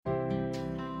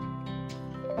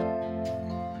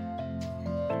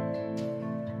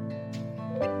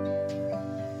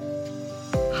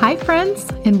Hi friends,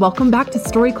 and welcome back to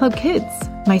Story Club Kids.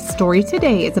 My story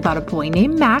today is about a boy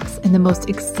named Max and the most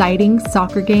exciting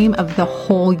soccer game of the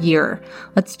whole year.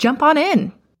 Let's jump on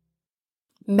in.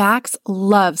 Max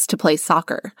loves to play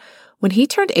soccer. When he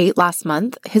turned 8 last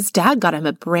month, his dad got him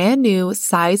a brand new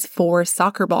size 4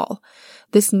 soccer ball.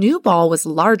 This new ball was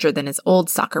larger than his old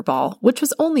soccer ball, which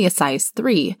was only a size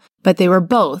 3, but they were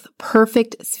both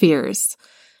perfect spheres.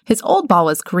 His old ball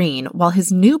was green, while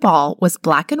his new ball was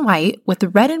black and white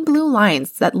with red and blue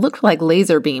lines that looked like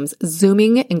laser beams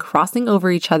zooming and crossing over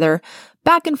each other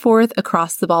back and forth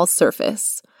across the ball's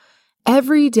surface.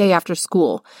 Every day after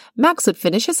school, Max would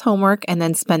finish his homework and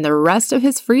then spend the rest of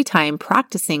his free time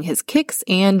practicing his kicks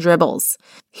and dribbles.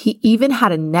 He even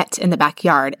had a net in the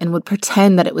backyard and would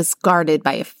pretend that it was guarded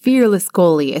by a fearless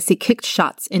goalie as he kicked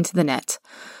shots into the net.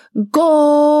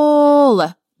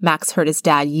 Goal! Max heard his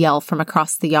dad yell from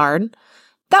across the yard.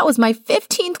 "That was my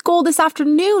 15th goal this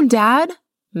afternoon, Dad,"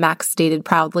 Max stated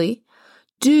proudly.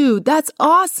 "Dude, that's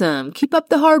awesome. Keep up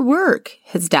the hard work,"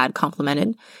 his dad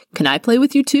complimented. "Can I play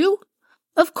with you too?"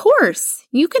 "Of course.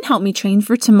 You can help me train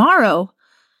for tomorrow."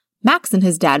 Max and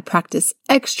his dad practiced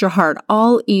extra hard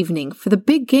all evening for the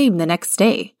big game the next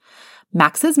day.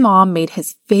 Max's mom made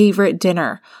his favorite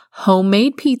dinner,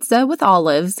 homemade pizza with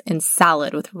olives and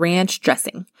salad with ranch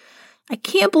dressing. "I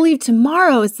can't believe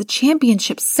tomorrow is the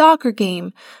championship soccer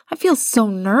game. I feel so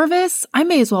nervous. I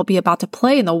may as well be about to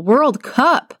play in the World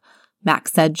Cup,"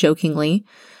 Max said jokingly.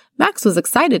 Max was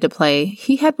excited to play.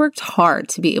 He had worked hard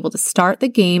to be able to start the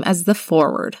game as the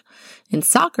forward. In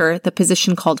soccer, the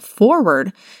position called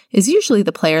forward is usually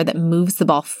the player that moves the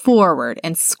ball forward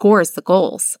and scores the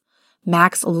goals.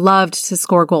 Max loved to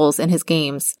score goals in his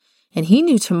games, and he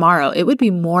knew tomorrow it would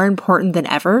be more important than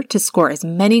ever to score as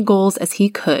many goals as he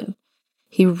could.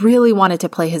 He really wanted to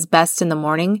play his best in the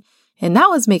morning, and that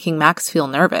was making Max feel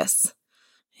nervous.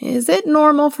 "Is it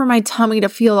normal for my tummy to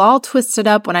feel all twisted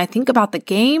up when I think about the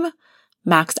game?"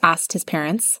 Max asked his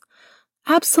parents.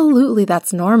 "Absolutely,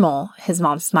 that's normal," his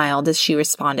mom smiled as she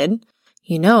responded.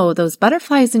 "You know, those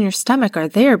butterflies in your stomach are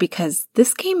there because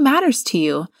this game matters to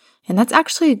you, and that's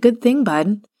actually a good thing,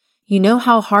 bud. You know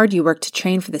how hard you worked to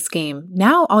train for this game.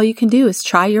 Now all you can do is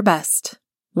try your best."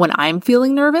 "When I'm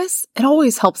feeling nervous, it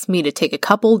always helps me to take a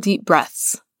couple deep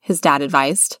breaths," his dad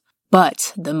advised.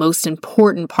 "But the most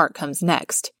important part comes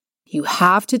next. You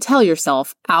have to tell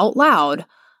yourself out loud,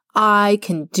 'I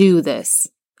can do this,'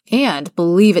 and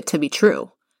believe it to be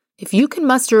true. If you can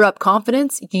muster up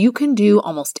confidence, you can do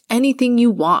almost anything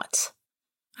you want."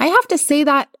 "I have to say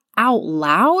that out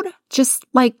loud? Just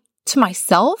like to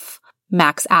myself?"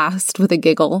 Max asked with a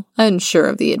giggle, unsure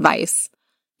of the advice.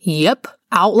 "Yep,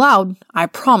 out loud. I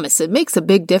promise it makes a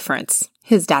big difference,"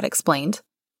 his dad explained.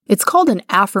 "It's called an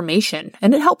affirmation,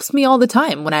 and it helps me all the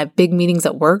time when I have big meetings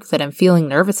at work that I'm feeling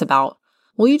nervous about.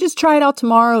 Will you just try it out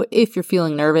tomorrow if you're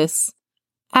feeling nervous?"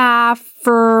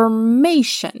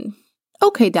 "Affirmation.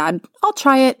 Okay, Dad, I'll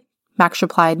try it," Max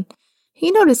replied. He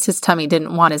noticed his tummy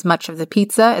didn't want as much of the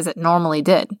pizza as it normally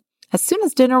did. As soon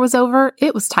as dinner was over,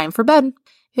 it was time for bed.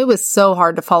 It was so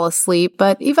hard to fall asleep,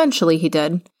 but eventually he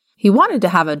did. He wanted to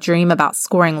have a dream about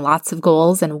scoring lots of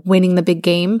goals and winning the big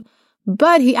game,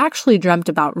 but he actually dreamt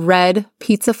about red,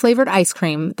 pizza-flavored ice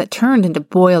cream that turned into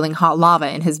boiling hot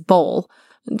lava in his bowl.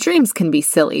 Dreams can be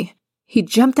silly. He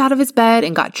jumped out of his bed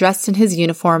and got dressed in his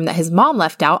uniform that his mom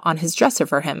left out on his dresser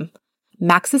for him.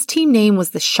 Max's team name was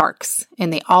the Sharks,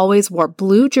 and they always wore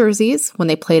blue jerseys when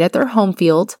they played at their home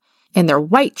field and their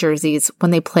white jerseys when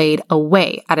they played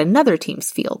away at another team's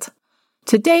field.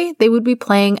 Today, they would be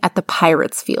playing at the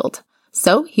Pirates field.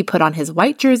 So he put on his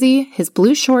white jersey, his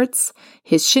blue shorts,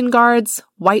 his shin guards,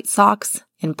 white socks,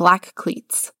 and black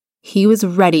cleats. He was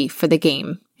ready for the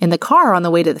game. In the car on the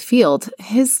way to the field,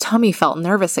 his tummy felt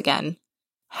nervous again.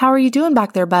 "How are you doing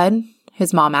back there, bud?"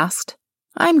 his mom asked.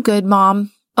 "I'm good,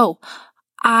 Mom." "Oh,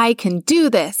 I can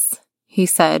do this," he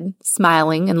said,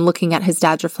 smiling and looking at his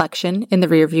dad's reflection in the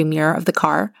rearview mirror of the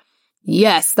car.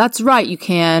 "Yes, that's right, you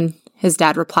can," his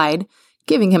dad replied,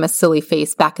 giving him a silly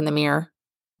face back in the mirror.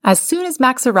 As soon as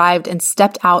Max arrived and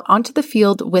stepped out onto the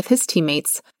field with his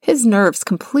teammates, his nerves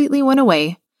completely went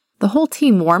away. The whole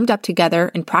team warmed up together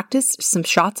and practiced some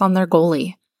shots on their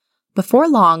goalie. Before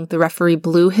long, the referee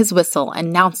blew his whistle,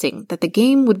 announcing that the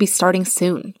game would be starting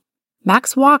soon.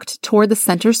 Max walked toward the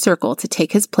center circle to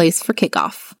take his place for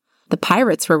kickoff. The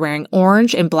Pirates were wearing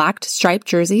orange and black striped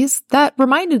jerseys that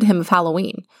reminded him of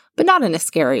Halloween, but not in a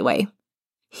scary way.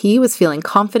 He was feeling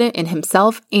confident in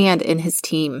himself and in his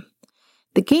team.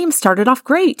 The game started off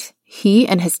great. He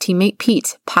and his teammate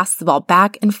Pete passed the ball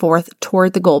back and forth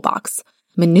toward the goal box,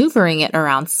 maneuvering it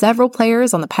around several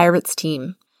players on the Pirates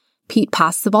team. Pete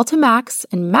passed the ball to Max,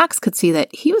 and Max could see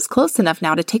that he was close enough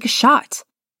now to take a shot.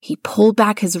 He pulled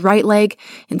back his right leg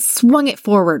and swung it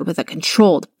forward with a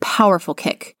controlled, powerful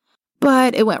kick.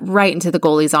 But it went right into the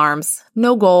goalie's arms.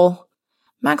 No goal.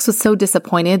 Max was so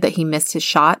disappointed that he missed his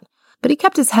shot, but he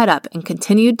kept his head up and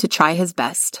continued to try his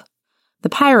best. The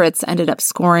Pirates ended up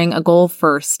scoring a goal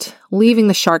first, leaving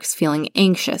the Sharks feeling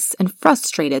anxious and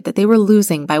frustrated that they were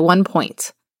losing by 1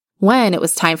 point. When it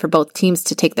was time for both teams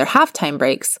to take their halftime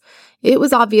breaks, it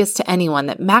was obvious to anyone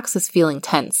that Max was feeling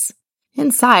tense.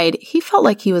 Inside, he felt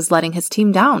like he was letting his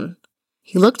team down.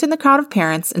 He looked in the crowd of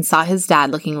parents and saw his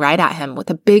dad looking right at him with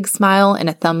a big smile and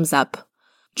a thumbs up.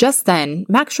 Just then,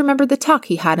 Max remembered the talk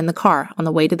he had in the car on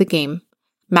the way to the game.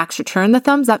 Max returned the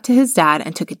thumbs up to his dad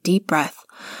and took a deep breath.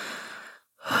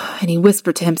 And he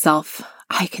whispered to himself,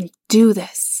 "I can do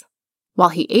this." While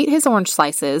he ate his orange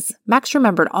slices, Max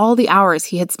remembered all the hours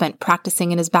he had spent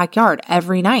practicing in his backyard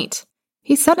every night.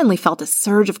 He suddenly felt a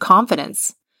surge of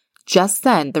confidence. Just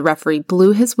then, the referee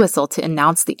blew his whistle to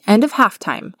announce the end of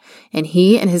halftime, and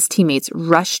he and his teammates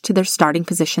rushed to their starting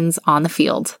positions on the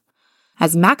field.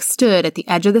 As Max stood at the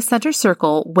edge of the center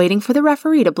circle, waiting for the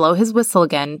referee to blow his whistle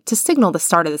again to signal the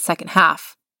start of the second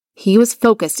half, he was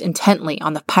focused intently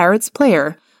on the Pirates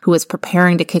player who was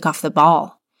preparing to kick off the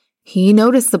ball. He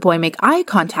noticed the boy make eye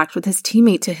contact with his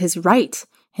teammate to his right,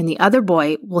 and the other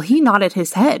boy, he nodded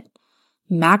his head.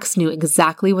 Max knew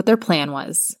exactly what their plan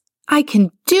was. "I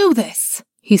can do this,"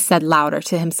 he said louder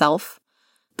to himself.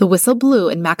 The whistle blew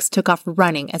and Max took off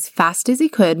running as fast as he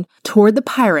could toward the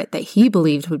Pirate that he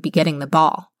believed would be getting the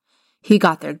ball. He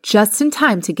got there just in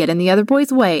time to get in the other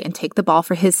boy's way and take the ball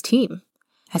for his team.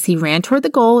 As he ran toward the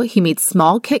goal, he made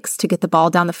small kicks to get the ball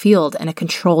down the field in a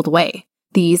controlled way.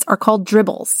 These are called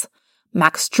dribbles.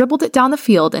 Max dribbled it down the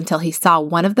field until he saw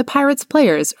one of the Pirates'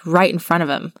 players right in front of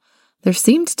him. There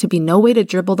seemed to be no way to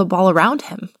dribble the ball around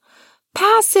him.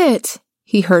 "Pass it!"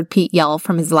 he heard Pete yell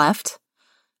from his left.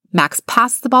 Max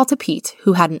passed the ball to Pete,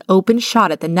 who had an open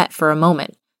shot at the net for a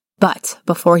moment. But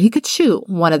before he could shoot,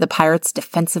 one of the Pirates'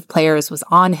 defensive players was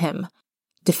on him.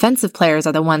 Defensive players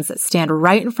are the ones that stand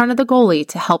right in front of the goalie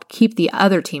to help keep the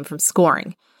other team from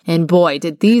scoring. And boy,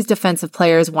 did these defensive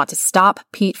players want to stop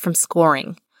Pete from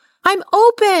scoring. "I'm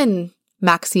open!"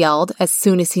 Max yelled as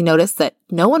soon as he noticed that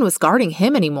no one was guarding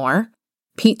him anymore.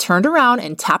 Pete turned around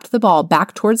and tapped the ball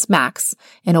back towards Max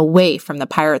and away from the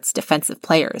Pirates' defensive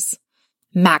players.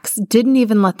 Max didn't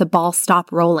even let the ball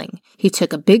stop rolling. He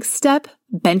took a big step,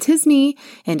 bent his knee,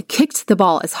 and kicked the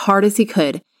ball as hard as he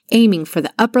could, aiming for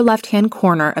the upper left-hand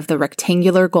corner of the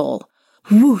rectangular goal.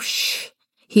 Whoosh!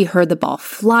 He heard the ball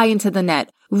fly into the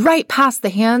net, right past the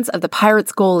hands of the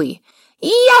Pirates' goalie.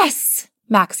 "Yes!"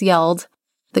 Max yelled.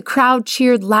 The crowd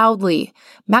cheered loudly.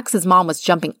 Max's mom was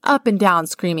jumping up and down,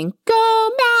 screaming, "Go,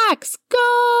 Max!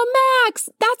 Go, Max!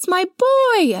 That's my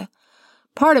boy!"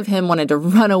 Part of him wanted to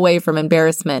run away from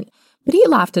embarrassment, but he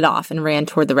laughed it off and ran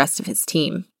toward the rest of his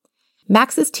team.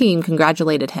 Max's team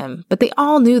congratulated him, but they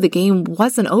all knew the game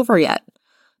wasn't over yet.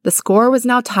 The score was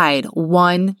now tied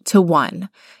 1-1,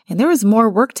 and there was more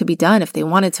work to be done if they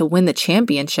wanted to win the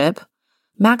championship.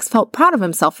 Max felt proud of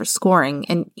himself for scoring,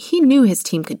 and he knew his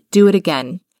team could do it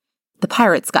again. The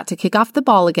Pirates got to kick off the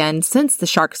ball again since the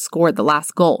Sharks scored the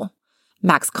last goal.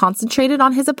 Max concentrated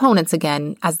on his opponents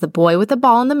again as the boy with the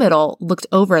ball in the middle looked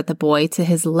over at the boy to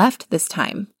his left this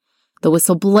time. The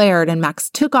whistle blared and Max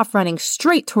took off running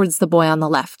straight towards the boy on the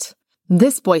left.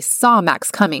 This boy saw Max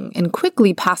coming and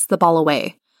quickly passed the ball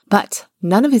away, but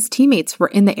none of his teammates were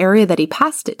in the area that he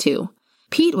passed it to.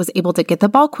 Pete was able to get the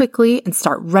ball quickly and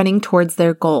start running towards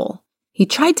their goal. He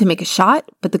tried to make a shot,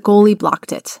 but the goalie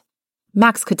blocked it.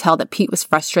 Max could tell that Pete was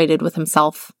frustrated with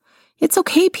himself. "It's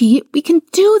okay, Pete. We can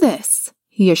do this,"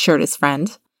 he assured his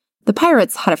friend. The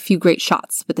Pirates had a few great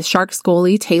shots, but the Sharks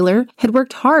goalie, Taylor, had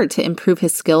worked hard to improve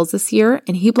his skills this year,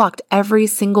 and he blocked every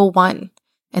single one.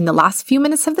 In the last few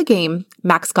minutes of the game,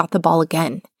 Max got the ball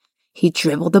again. He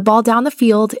dribbled the ball down the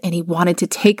field, and he wanted to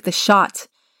take the shot.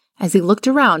 As he looked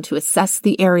around to assess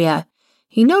the area,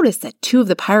 he noticed that two of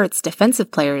the Pirates' defensive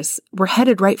players were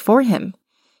headed right for him.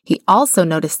 He also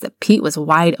noticed that Pete was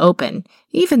wide open,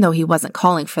 even though he wasn't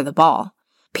calling for the ball.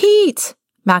 "Pete!"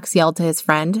 Max yelled to his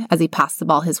friend as he passed the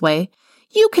ball his way.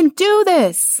 "You can do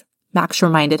this!" Max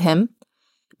reminded him.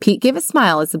 Pete gave a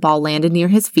smile as the ball landed near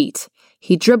his feet.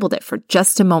 He dribbled it for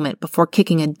just a moment before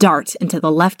kicking a dart into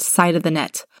the left side of the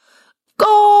net.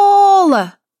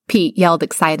 "Goal!" Pete yelled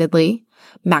excitedly.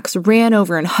 Max ran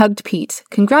over and hugged Pete,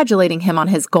 congratulating him on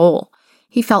his goal.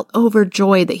 He felt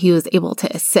overjoyed that he was able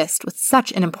to assist with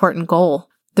such an important goal.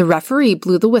 The referee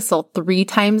blew the whistle 3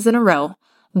 times in a row.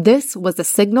 This was the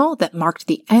signal that marked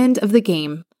the end of the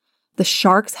game. The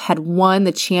Sharks had won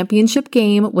the championship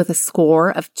game with a score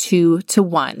of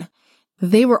 2-1.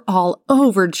 They were all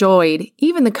overjoyed.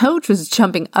 Even the coach was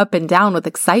jumping up and down with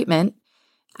excitement.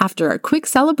 After a quick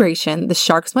celebration, the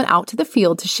Sharks went out to the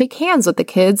field to shake hands with the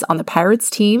kids on the Pirates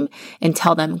team and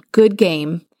tell them good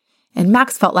game. And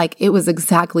Max felt like it was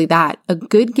exactly that, a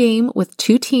good game with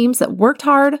two teams that worked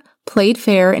hard, played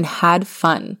fair, and had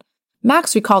fun.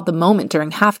 Max recalled the moment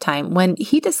during halftime when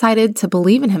he decided to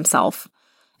believe in himself.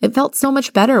 It felt so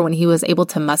much better when he was able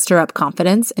to muster up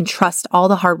confidence and trust all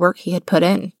the hard work he had put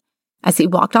in. As he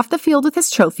walked off the field with his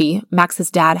trophy,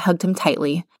 Max's dad hugged him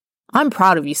tightly. "I'm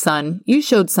proud of you, son. You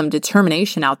showed some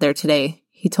determination out there today,"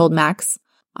 he told Max.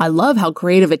 "I love how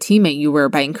great of a teammate you were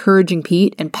by encouraging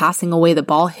Pete and passing away the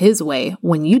ball his way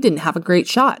when you didn't have a great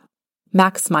shot."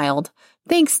 Max smiled.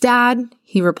 "Thanks, Dad,"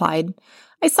 he replied.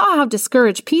 "I saw how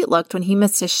discouraged Pete looked when he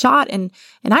missed his shot, and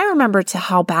I remember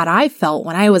how bad I felt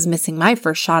when I was missing my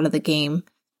first shot of the game.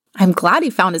 I'm glad he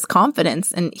found his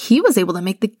confidence, and he was able to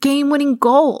make the game-winning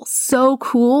goal. So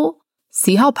cool."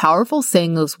 "See how powerful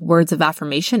saying those words of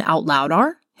affirmation out loud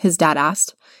are?" his dad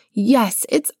asked. "Yes,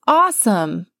 it's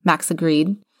awesome," Max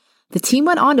agreed. The team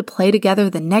went on to play together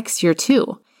the next year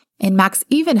too, and Max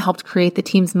even helped create the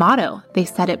team's motto. They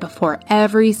said it before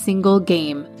every single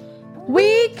game.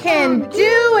 "We can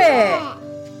do it!"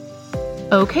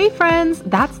 Okay, friends,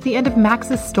 that's the end of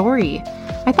Max's story.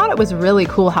 I thought it was really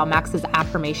cool how Max's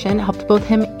affirmation helped both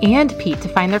him and Pete to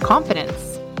find their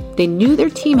confidence. They knew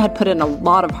their team had put in a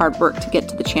lot of hard work to get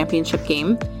to the championship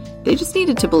game. They just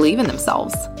needed to believe in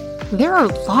themselves. There are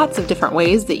lots of different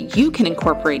ways that you can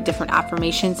incorporate different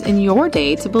affirmations in your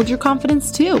day to build your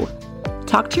confidence too.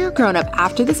 Talk to your grown-up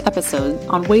after this episode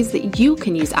on ways that you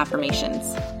can use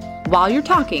affirmations. While you're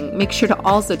talking, make sure to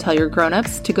also tell your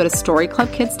grown-ups to go to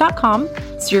storyclubkids.com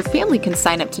so your family can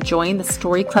sign up to join the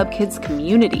Story Club Kids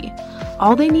community.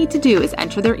 All they need to do is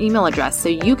enter their email address so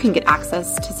you can get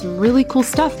access to some really cool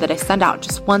stuff that I send out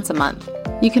just once a month.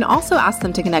 You can also ask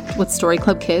them to connect with Story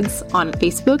Club Kids on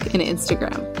Facebook and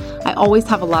Instagram. I always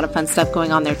have a lot of fun stuff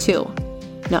going on there too.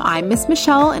 Now, I'm Miss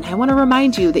Michelle, and I want to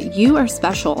remind you that you are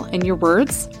special and your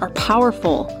words are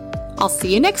powerful. I'll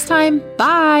see you next time.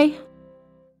 Bye!